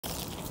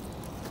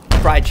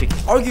fried chicken.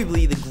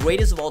 Arguably the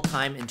greatest of all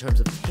time in terms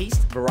of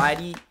taste,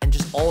 variety, and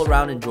just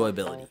all-around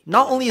enjoyability.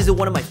 Not only is it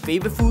one of my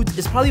favorite foods,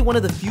 it's probably one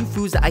of the few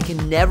foods that I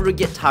can never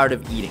get tired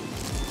of eating.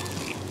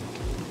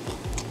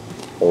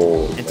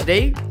 And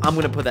today, I'm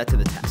gonna put that to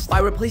the test by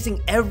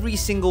replacing every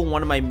single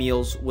one of my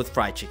meals with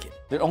fried chicken.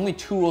 There are only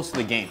 2 rules to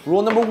the game.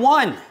 Rule number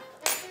 1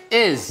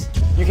 is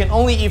you can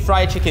only eat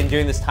fried chicken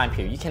during this time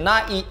period. You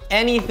cannot eat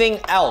anything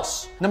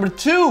else. Number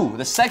 2,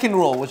 the second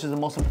rule, which is the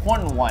most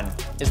important one,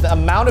 is the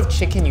amount of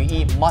chicken you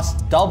eat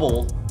must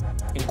double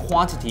in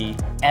quantity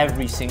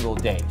every single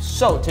day.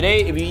 So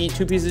today, if you eat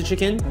 2 pieces of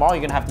chicken, tomorrow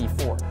you're gonna have to eat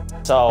 4.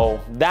 So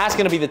that's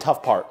gonna be the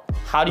tough part.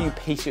 How do you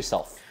pace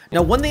yourself?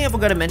 Now, one thing I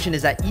forgot to mention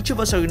is that each of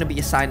us are going to be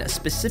assigned a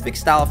specific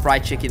style of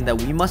fried chicken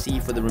that we must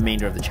eat for the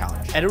remainder of the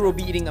challenge. Edward will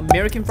be eating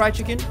American fried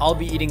chicken, I'll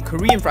be eating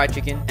Korean fried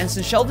chicken, and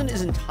since Sheldon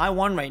is in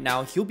Taiwan right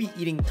now, he'll be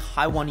eating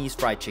Taiwanese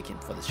fried chicken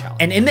for this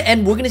challenge. And in the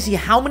end, we're going to see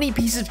how many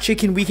pieces of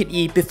chicken we can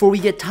eat before we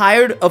get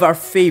tired of our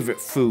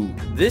favorite food.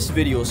 This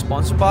video is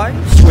sponsored by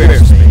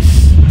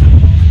Squarespace.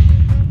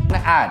 I'm gonna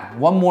add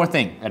one more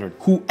thing, Edward.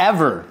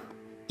 Whoever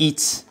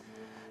eats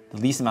the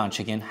least amount of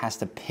chicken has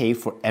to pay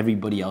for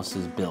everybody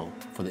else's bill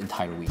for the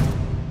entire week.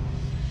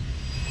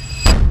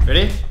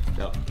 Ready?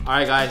 Go. All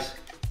right, guys.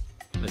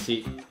 Let's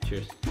eat.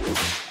 Cheers.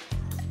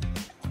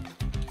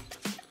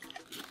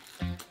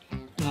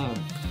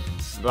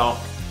 Bro,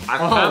 I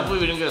can't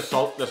believe we didn't get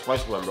the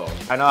spicy one, bro.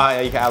 I know how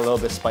you can add a little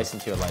bit of spice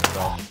into your life,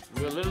 bro.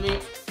 You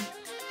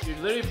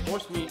literally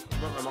forced me to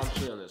put my mom's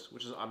chili on this,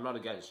 which is I'm not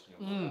against.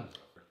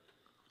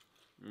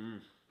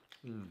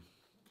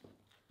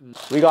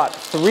 We got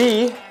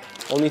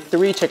only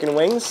three chicken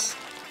wings.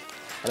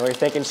 And we're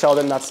thinking,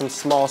 Sheldon, that's some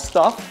small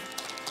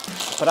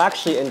stuff. But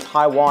actually in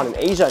Taiwan and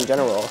Asia in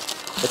general,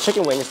 the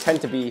chicken wings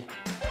tend to be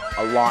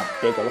a lot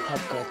bigger. Look how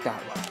good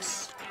that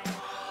looks.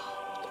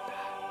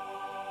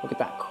 Look at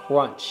that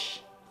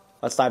crunch.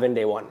 Let's dive in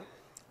day 1.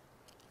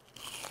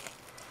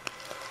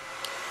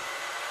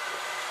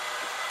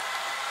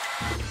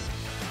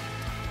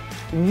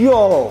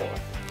 Yo!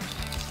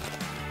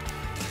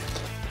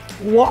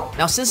 What?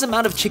 Now, since the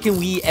amount of chicken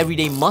we eat every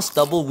day must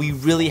double, we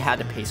really had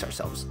to pace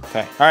ourselves.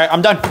 Okay, all right,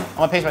 I'm done. I'm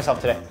gonna pace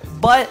myself today.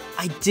 But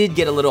I did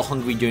get a little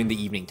hungry during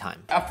the evening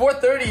time. At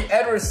 4:30,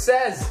 Edward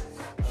says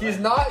he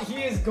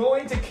is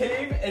going to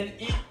cave and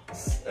eat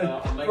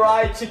a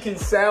fried chicken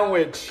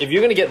sandwich. If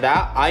you're gonna get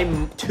that, I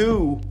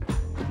too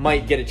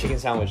might get a chicken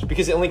sandwich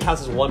because it only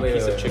counts as one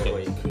piece of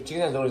chicken.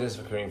 Chicken has no exists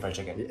for Korean fried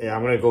chicken. Yeah,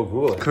 I'm gonna go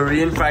Google it.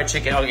 Korean fried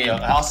chicken. Okay,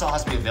 it also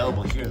has to be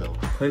available here though.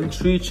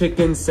 Country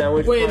chicken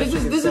sandwich. Wait, this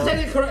is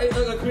technically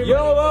Korean.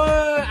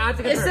 Yo,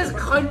 it says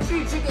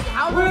country chicken.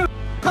 How?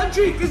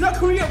 Country? It's not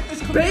Korean.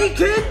 It's Korean.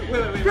 Bacon?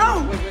 Wait,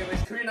 bro. Wait.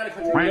 Is Korean not a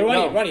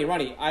country?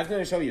 Ronnie, I have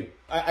to show you.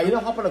 I need to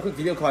hop on a quick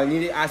video call. I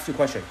need to ask you a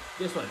question.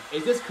 This one.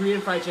 Is this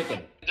Korean fried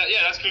chicken? Yeah,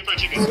 that's Korean fried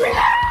chicken.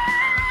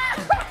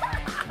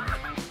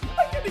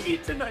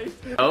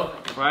 Oh,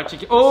 fried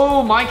chicken.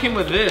 Oh, mine came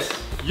with this.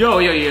 Yo,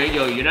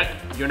 you're not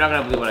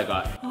gonna believe what I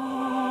got.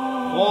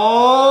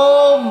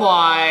 Oh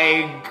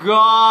my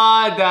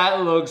god,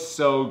 that looks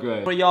so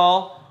good. For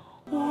y'all,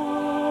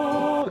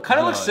 it kind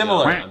of looks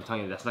similar. I'm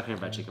telling you, that's not Korean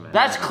fried chicken, man.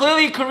 That's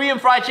clearly Korean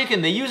fried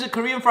chicken. They use a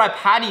Korean fried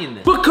patty in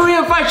this. But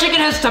Korean fried chicken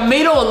has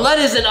tomato and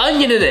lettuce and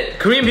onion in it.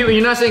 Korean people,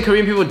 you're not saying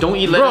Korean people don't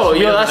eat lettuce, Bro,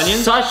 tomato, yo, and that's onion?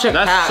 such a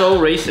That's so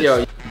racist.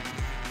 Yo.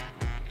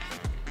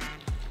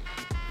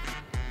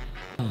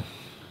 I'm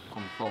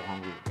so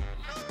hungry.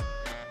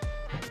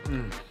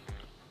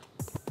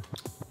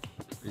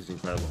 This is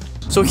incredible.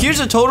 So here's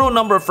the total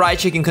number of fried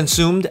chicken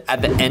consumed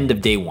at the end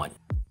of day 1.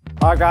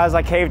 Alright guys,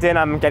 I caved in.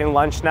 I'm getting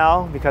lunch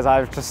now because I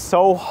was just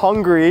so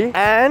hungry.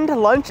 And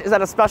lunch is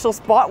at a special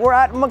spot. We're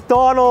at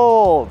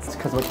McDonald's.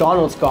 Because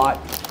McDonald's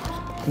got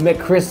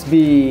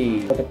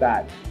McCrispy. Look at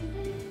that.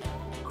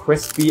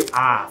 Crispy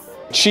off.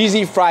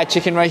 Cheesy fried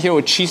chicken right here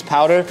with cheese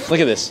powder. Look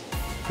at this.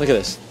 Look at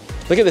this.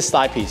 Look at this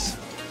thigh piece.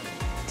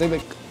 It's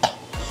like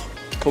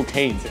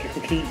cocaine.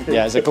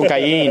 Yeah, it's like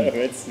cocaine.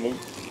 It's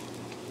smoked.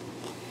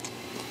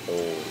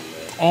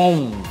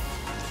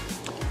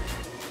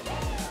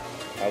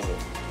 How's it?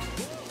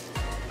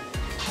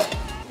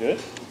 Good?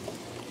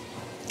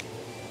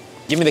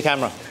 Give me the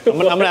camera. I'm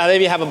gonna let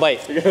you have a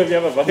bite. You're gonna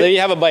have a bite? Let you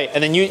have a bite,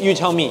 and then you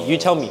tell me. You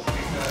tell me.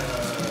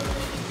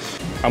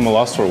 I'm a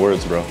loss for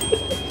words, bro.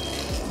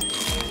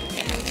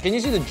 Can you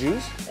see the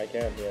juice? I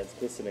can, yeah, it's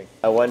glistening.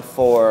 I went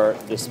for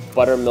this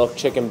buttermilk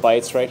chicken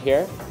bites right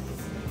here.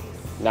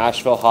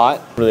 Nashville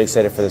hot. Really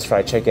excited for this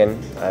fried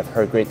chicken. I've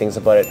heard great things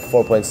about it.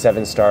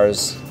 4.7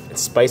 stars.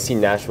 It's spicy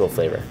Nashville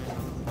flavor.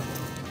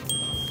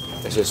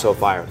 It's just so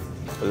fire.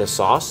 And the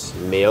sauce,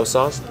 mayo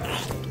sauce.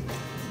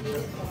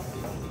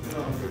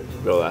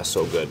 Bro, that's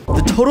so good.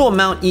 The total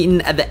amount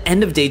eaten at the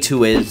end of day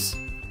 2 is...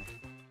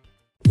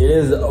 It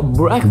is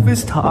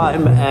breakfast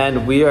time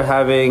and we are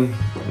having,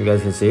 you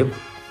guys can see,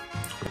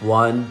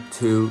 1,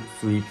 2,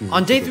 3 pieces.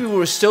 On day 3, we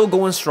were still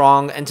going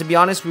strong, and to be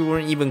honest, we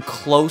weren't even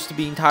close to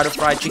being tired of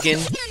fried chicken.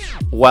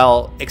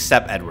 Well,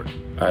 except Edward.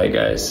 Alright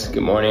guys,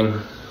 good morning.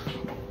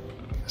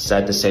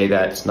 Sad to say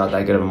that it's not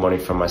that good of a morning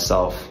for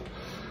myself.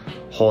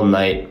 Whole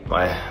night,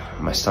 my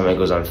My stomach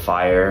goes on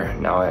fire.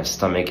 Now I have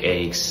stomach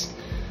aches.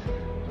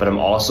 But I'm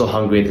also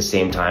hungry at the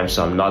same time,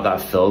 so I'm not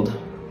that filled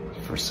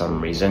for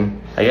some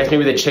reason. I guess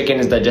maybe the chicken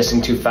is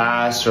digesting too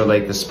fast, or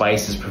like the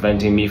spice is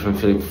preventing me from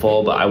feeling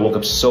full, but I woke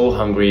up so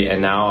hungry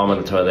and now I'm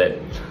on the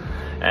toilet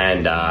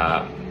and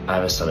I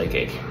have a stomach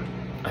ache.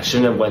 I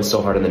shouldn't have went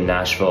so hard on the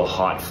Nashville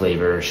hot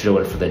flavor. Should have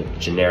went for the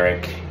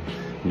generic,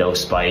 no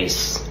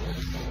spice.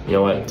 You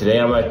know what, today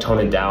I'm gonna tone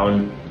it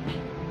down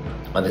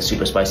on the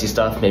super spicy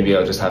stuff. Maybe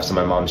I'll just have some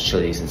of my mom's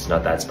chili since it's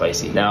not that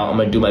spicy. Now I'm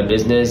gonna do my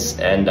business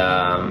and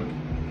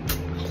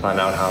plan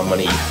out how I'm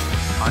gonna eat.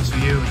 On to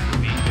you.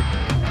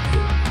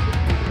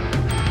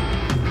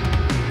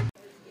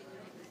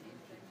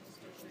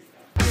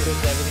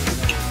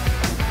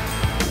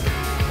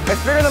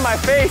 It's bigger than my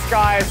face,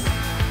 guys.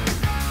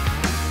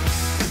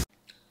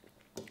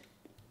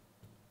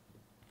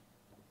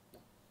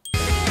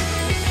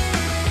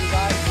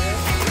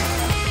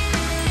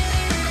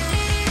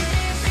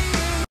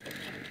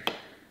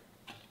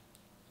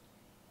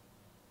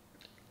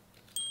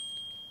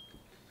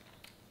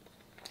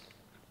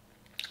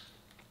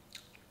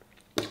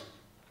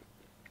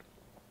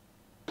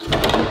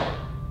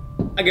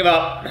 I give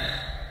up.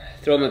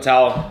 Throw in the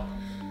towel.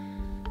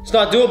 It's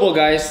not doable,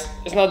 guys.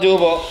 It's not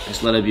doable.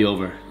 Just let it be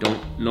over.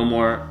 No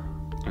more.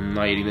 I'm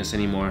not eating this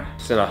anymore.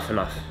 It's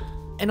enough.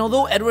 And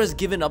although Edward has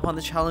given up on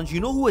the challenge, you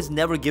know who has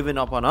never given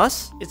up on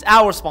us? It's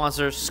our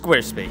sponsor,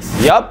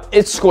 Squarespace. Yup,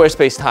 it's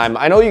Squarespace time.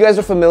 I know you guys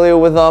are familiar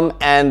with them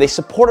and they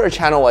support our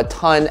channel a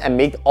ton and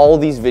make all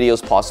these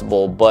videos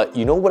possible, but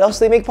you know what else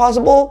they make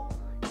possible?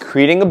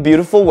 Creating a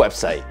beautiful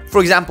website. For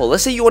example,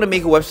 let's say you want to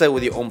make a website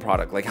with your own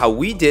product, like how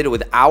we did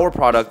with our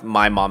product,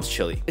 My Mom's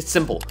Chili. It's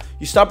simple.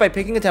 You start by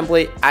picking a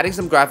template, adding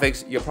some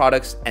graphics, your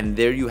products, and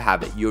there you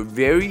have it. Your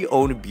very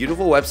own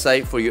beautiful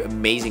website for your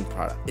amazing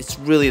product. It's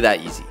really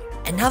that easy.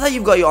 And now that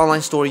you've got your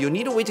online store, you'll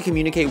need a way to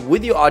communicate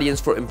with your audience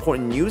for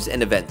important news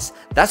and events.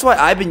 That's why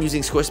I've been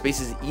using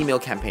Squarespace's email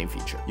campaign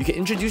feature. You can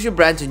introduce your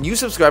brand to new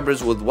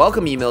subscribers with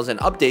welcome emails and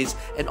updates,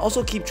 and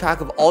also keep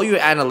track of all your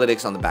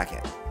analytics on the back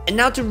end. And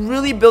now to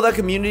really build that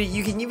community,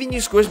 you can even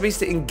use Squarespace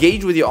to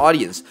engage with your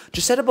audience.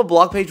 Just set up a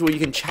blog page where you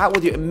can chat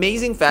with your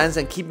amazing fans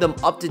and keep them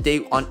up to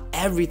date on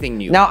everything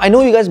new. Now, I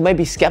know you guys might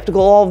be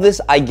skeptical of all of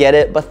this, I get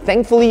it, but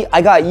thankfully,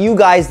 I got you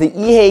guys, the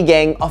EHEY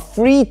gang, a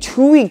free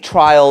 2-week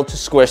trial to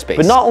Squarespace.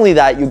 But not only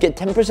that, you get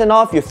 10%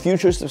 off your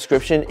future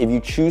subscription if you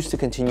choose to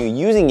continue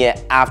using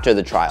it after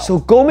the trial. So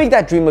go make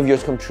that dream of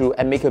yours come true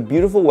and make a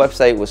beautiful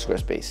website with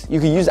Squarespace. You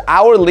can use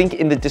our link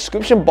in the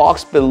description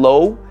box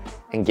below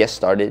and get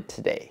started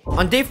today.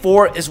 On day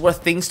 4 is where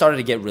things started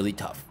to get really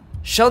tough.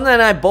 Sheldon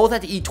and I both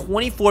had to eat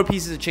 24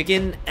 pieces of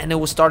chicken and it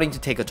was starting to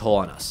take a toll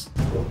on us.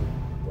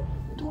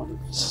 Don't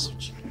be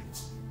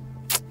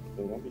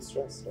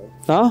stressed, right?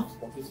 Huh?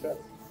 Don't be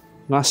stressed.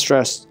 Not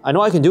stressed. I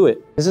know I can do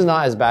it. This is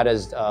not as bad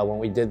as when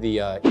we did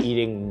the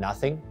eating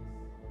nothing.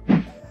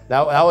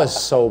 That was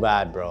so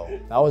bad, bro.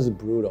 That was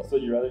brutal. So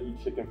you'd rather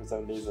eat chicken for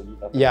 7 days than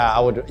eat nothing? Yeah,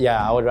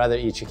 I would rather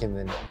eat chicken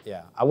than,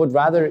 I would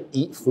rather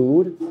eat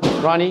food,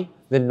 Ronnie,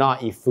 than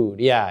not eat food.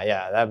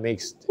 Yeah, that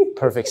makes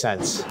perfect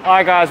sense. All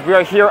right, guys, we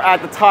are here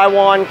at the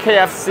Taiwan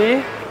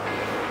KFC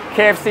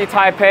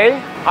Taipei.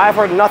 I've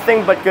heard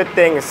nothing but good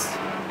things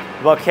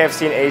about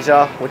KFC in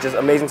Asia, which is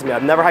amazing to me.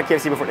 I've never had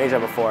KFC before in Asia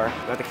before.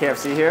 We got the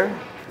KFC here.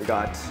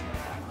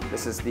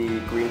 This is the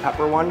green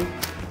pepper one.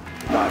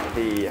 We got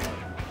the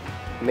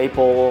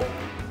maple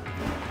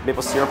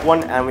syrup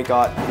one, and we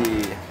got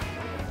the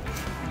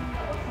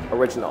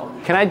original.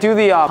 Can I do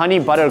the honey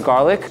butter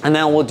garlic? And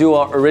then we'll do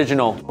our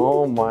original.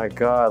 Oh my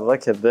God,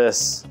 look at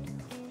this.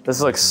 This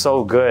looks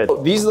so good.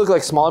 These look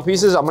like smaller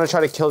pieces. I'm gonna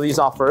try to kill these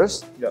off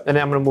first. Yep. And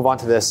then I'm gonna move on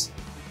to this.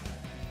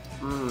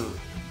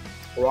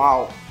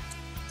 Wow.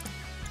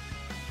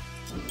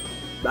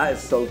 That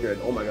is so good,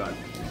 oh my God.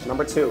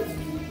 Number 2.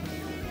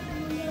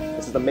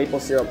 This is the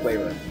maple syrup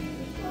flavor.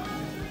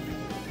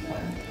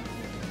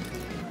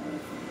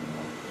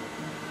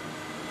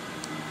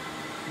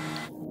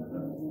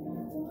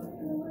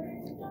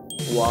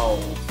 Wow.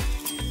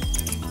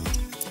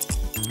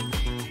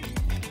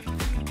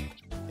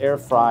 Air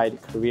fried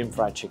Korean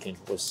fried chicken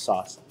with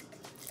sauce.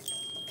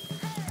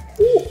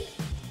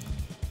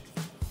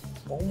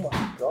 Oh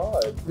my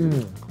God.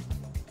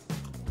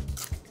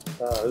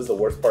 This is the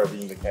worst part of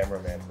being the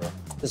cameraman, bro.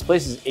 This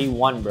place is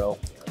A1, bro.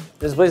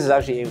 This place is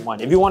actually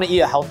A1. If you want to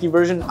eat a healthy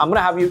version, I'm gonna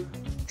have you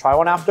try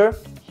one after,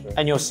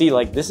 and you'll see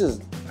like this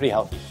is pretty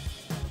healthy.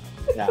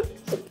 Yeah.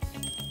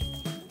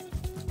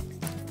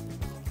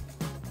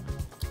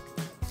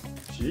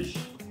 Sheesh.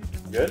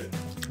 Good?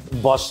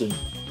 Busting.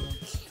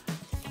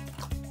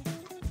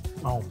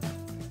 Oh.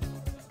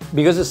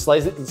 Because it's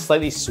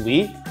slightly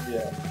sweet,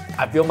 Yeah.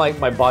 I feel like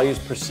my body is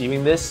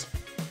perceiving this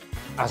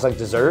as like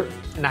dessert,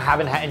 and I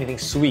haven't had anything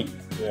sweet,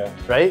 Yeah.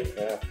 right?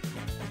 Yeah.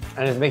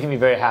 And it's making me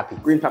very happy.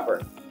 Green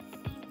pepper.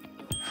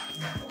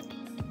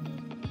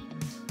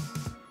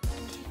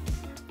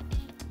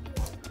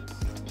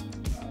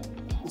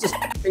 This is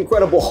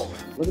incredible.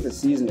 Look at the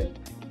seasoning.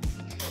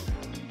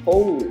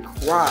 Holy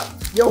crap.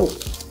 Yo,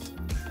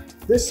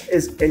 this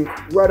is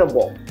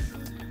incredible.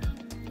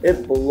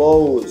 It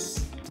blows.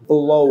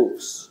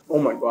 Blows. Oh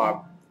my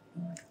god.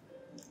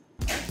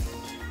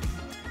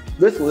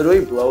 This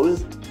literally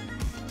blows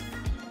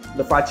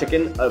the fried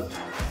chicken of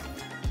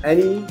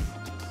any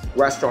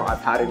restaurant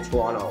I've had in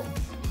Toronto.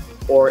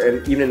 Or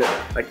even in,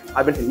 like,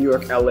 I've been to New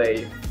York,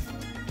 LA,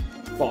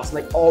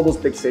 Boston, like all those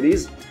big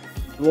cities.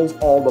 It blows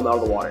all of them out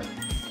of the water.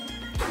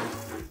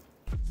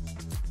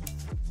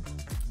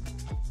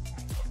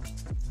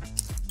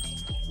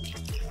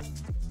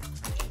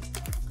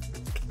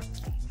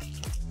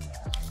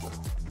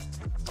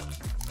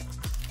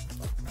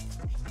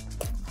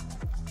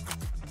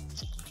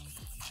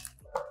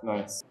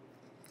 Nice.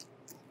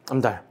 I'm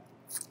done.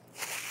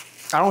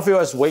 I don't feel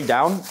as weighed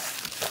down.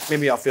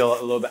 Maybe I'll feel it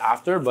a little bit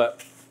after,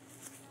 but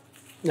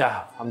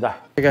yeah, I'm done.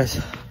 Hey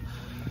guys,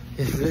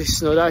 it's really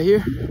snowed out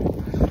here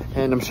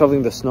and I'm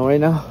shoveling the snow right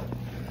now.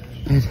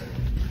 And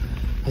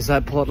as I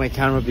pull up my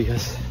camera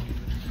because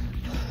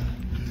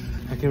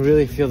I can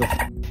really feel the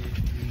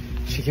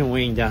chicken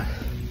weighing down.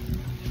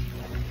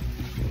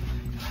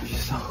 I'm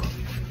just so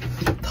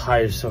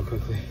tired so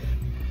quickly.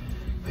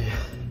 But yeah,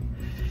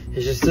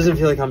 it just doesn't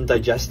feel like I'm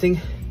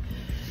digesting,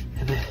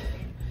 and it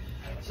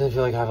doesn't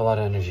feel like I have a lot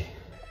of energy.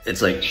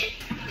 It's like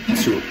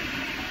 2.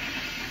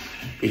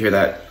 You hear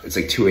that? It's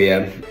like 2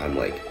 a.m. I'm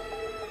like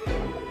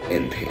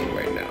in pain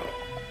right now.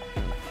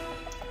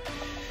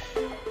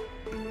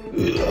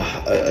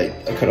 Ugh,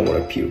 I kind of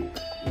want to puke.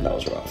 That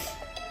was rough.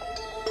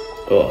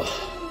 Ugh.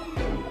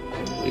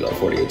 We got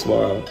 48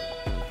 tomorrow.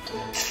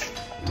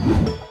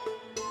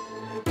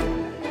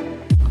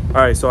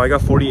 Alright, so I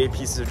got 48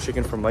 pieces of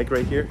chicken from Mike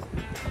right here.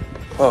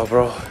 Oh,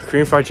 bro.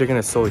 Korean fried chicken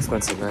is so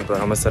expensive, man, but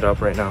I'm gonna set it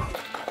up right now.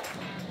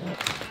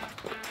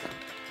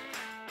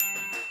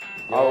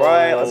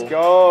 Alright, let's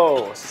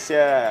go.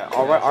 Yeah.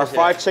 Alright, our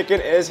fried chicken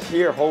is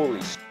here.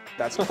 Holy sh**.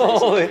 That's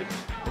crazy.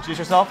 Introduce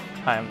yourself.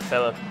 Hi, I'm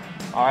Philip.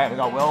 Alright, we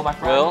got Will, my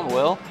friend.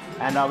 Will.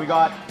 And we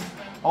got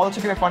all the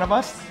chicken in front of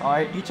us.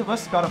 Alright, each of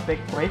us got a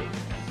big plate.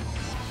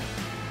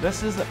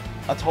 This is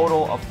a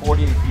total of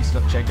 48 pieces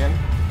of chicken.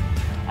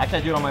 I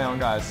can't do it on my own,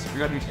 guys. We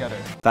gotta do it together.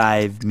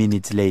 5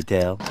 minutes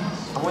later.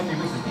 I'm only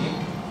 3 weeks to eat,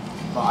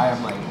 but I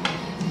am like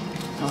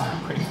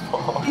pretty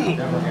full.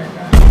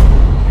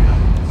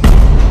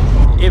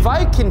 If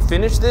I can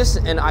finish this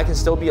and I can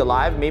still be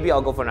alive, maybe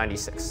I'll go for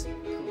 96.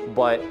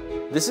 But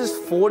this is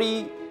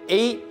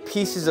 48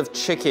 pieces of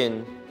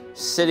chicken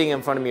sitting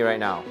in front of me right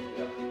now.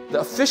 The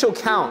official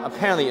count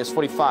apparently is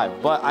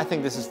 45, but I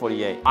think this is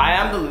 48. I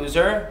am the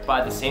loser,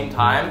 but at the same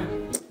time,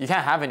 You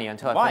can't have any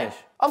until I why? finish.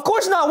 Of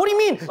course not, what do you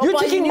mean? You're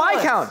taking my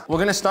count. We're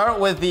gonna start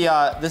with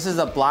the, this is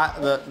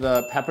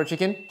the pepper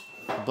chicken.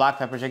 Black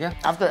pepper chicken.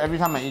 After every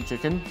time I eat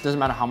chicken, doesn't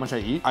matter how much I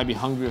eat, I'd be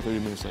hungry 30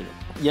 minutes later.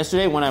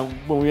 Yesterday when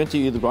we went to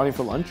eat the brownie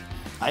for lunch,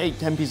 I ate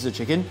 10 pieces of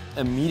chicken.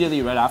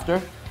 Immediately right after,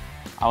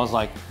 I was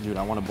like, dude,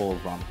 I want a bowl of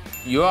ramen.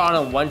 you're on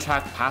a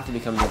one-track path to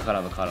become Yuka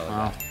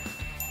Avocado.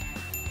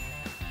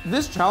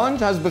 This challenge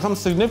has become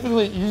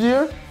significantly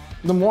easier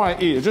the more I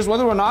eat. It's just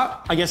whether or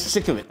not I get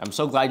sick of it. I'm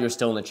so glad you're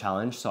still in the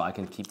challenge so I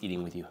can keep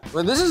eating with you.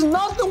 But this is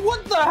nothing,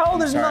 what the hell?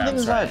 There's nothing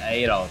inside. I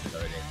ate all of it the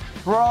other day.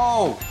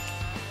 Bro.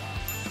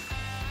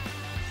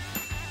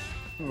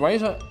 Why are you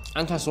so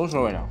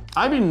antisocial right now?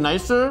 I'd be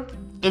nicer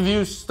if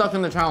you stuck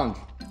in the challenge.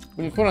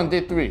 When you put on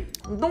day 3.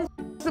 Don't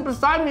sit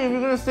beside me if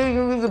you're gonna say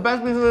you're gonna be the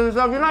best piece of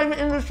yourself. You're not even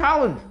in this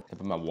challenge. Yeah,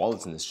 but my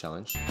wallet's in this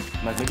challenge.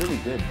 My literally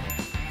good.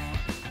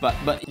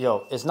 But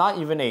Yo, it's not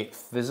even a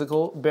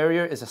physical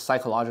barrier, it's a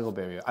psychological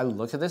barrier. I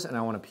look at this and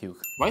I want to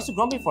puke. Why are you so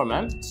grumpy for,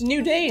 man? It's a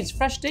new day, it's a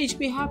fresh day, you should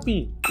be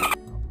happy.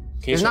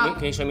 Can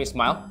you show me a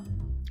smile?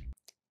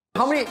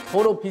 How many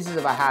total pieces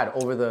have I had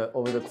over the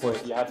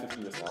course? You had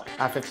 15 just now.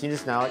 I had 15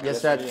 just now.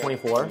 Yesterday I had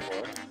 24.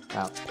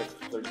 Yeah.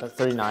 That's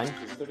 39.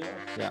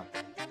 Yeah.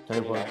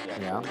 24.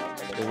 Yeah.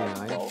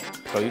 39.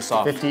 Bro, you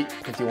soft. 50.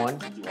 51.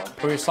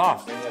 Bro, you're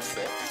soft. Yeah.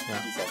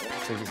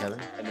 67.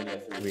 And then you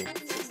had 3.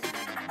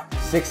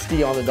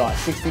 60 on the dot.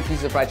 60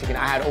 pieces of fried chicken.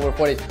 I had over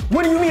 40.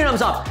 What do you mean I'm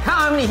soft? Count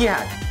how many he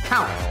had.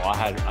 Count. Oh, I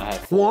had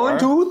 4. 1,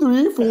 2,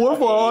 3, 4,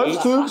 5,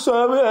 6,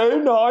 7,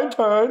 8, 9,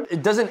 10.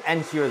 It doesn't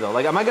end here though.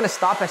 Like, am I gonna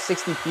stop at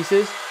 60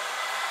 pieces?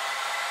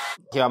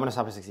 Yeah, I'm gonna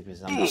stop at 60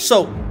 pieces.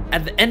 So,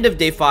 at the end of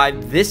day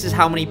 5, this is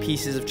how many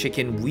pieces of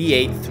chicken we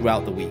ate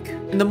throughout the week.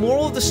 And the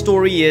moral of the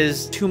story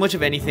is, too much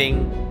of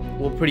anything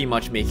will pretty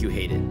much make you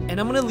hate it. And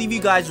I'm gonna leave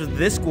you guys with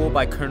this quote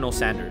by Colonel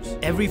Sanders.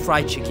 Every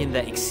fried chicken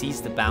that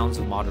exceeds the bounds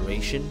of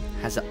moderation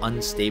has an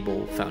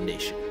unstable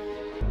foundation.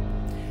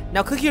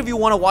 Now click here if you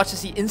want to watch to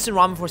see instant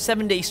ramen for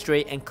 7 days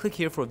straight, and click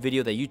here for a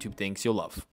video that YouTube thinks you'll love.